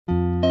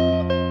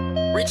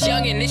Rich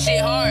Youngin, this shit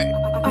hard.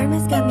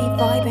 Armas got me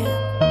vibing.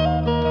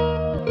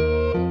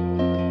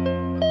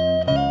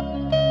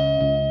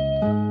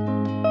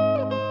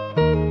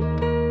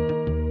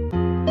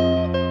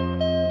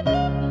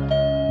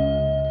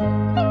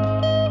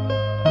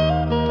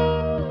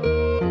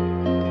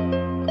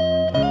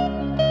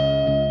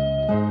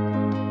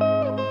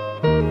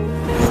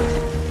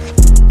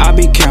 I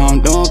be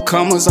counting on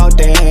commas all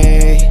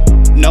day.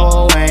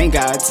 No, I ain't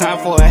got time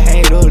for a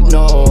hater,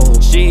 no.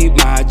 She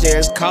might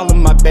just call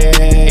him my bad.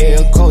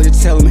 Hell, cold, you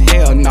tell him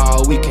hell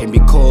no, we can't be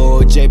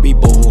cool,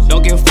 JB boo.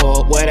 Don't give a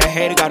fuck what a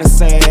hater gotta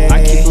say.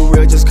 I keep it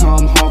real, just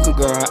come home, cause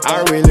girl,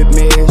 I really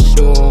miss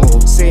you.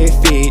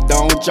 6 feet,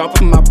 don't jump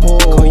in my pool,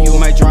 cause you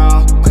might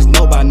drown, cause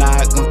nobody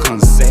not gonna come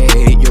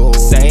save you.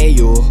 Save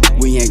you,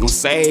 we ain't gon'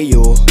 save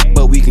you,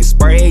 but we can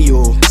spray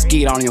you.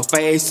 Skeet on your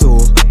face too,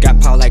 got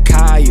power like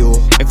Caillou.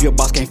 If your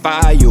boss can't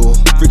fire you,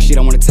 freak shit,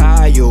 I wanna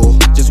tie you.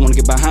 Just wanna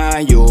get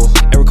behind you,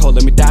 every code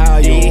let me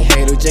dial you. These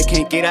haters just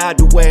can't get out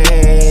the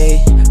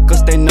way,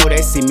 cause they know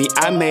they see me,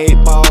 I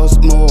made balls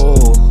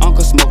move.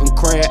 Uncle smoking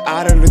crack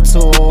out of the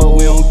tool, but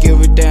we don't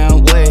give a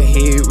damn what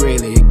he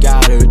really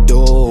gotta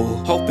do.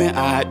 Hoping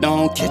I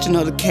don't catch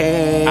another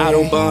case. I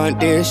don't bun,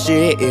 this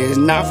shit is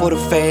not for the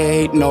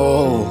fade,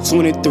 no.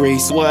 23,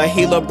 swear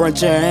he LeBron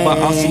James, but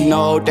also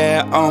know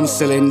that I'm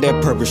selling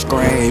that purple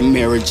screen,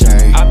 Mary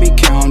Jane. I be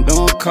counting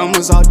on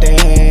commas all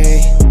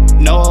day.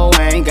 No,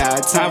 I ain't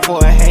got time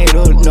for a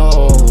hater,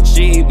 no.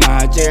 She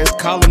might just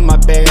call him my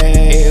bad.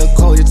 Hell,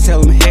 cold, you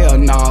tell him hell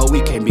no,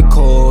 we can't be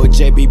cool,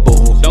 JB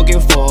boo. Don't give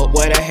a fuck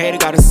what a hater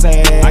gotta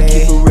say. I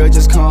keep it real,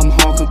 just come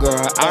home, cause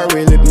girl, I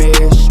really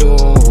miss you.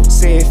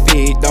 6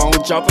 feet,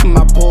 don't jump in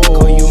my pool,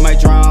 cause you might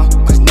drown,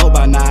 cause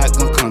nobody not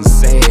gonna come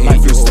save you.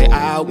 Like you say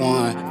I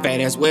won, fat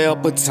ass well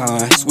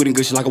baton, sweet and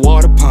good shit like a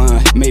water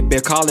pond. Make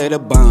better call it a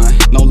bun,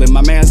 don't let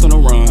my mans on the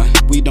run.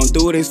 We don't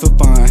do this for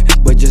fun,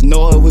 but just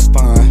know it was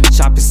fun.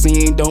 Chop the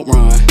scene, don't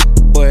run.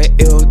 But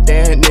if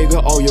that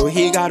nigga owe you,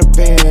 he gotta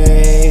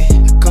pay,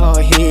 cause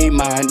he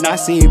might not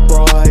see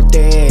broad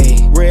day.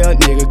 Real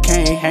nigga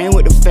can't hang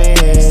with the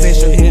feds.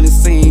 Sexual in the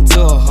scene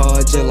to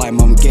her just like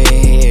mama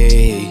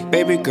gay.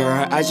 Baby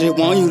girl, I just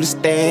want you to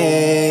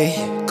stay,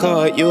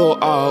 cause you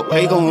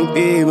always gonna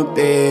be my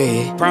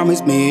babe.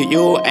 Promise me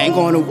you ain't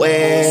gonna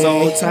away.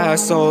 So tired,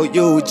 so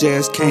you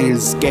just can't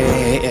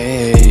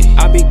escape.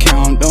 I be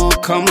counting on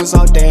commas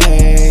all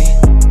day.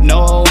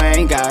 No, I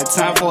ain't got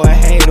time for a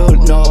hater,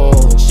 no.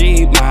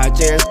 She might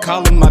just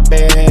call him my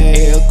bad.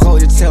 Hell,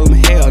 cold, you tell him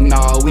hell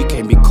no, we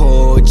can't be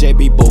cool,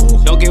 JB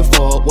boo. Don't give a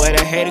fuck what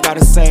a hater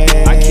gotta say.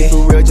 I keep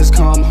it real, just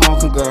come home,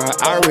 cause girl,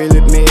 I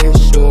really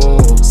miss you.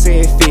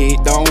 6 feet,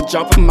 don't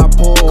jump in my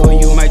pool,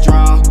 cause you might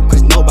drown,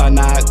 cause nobody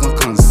not gonna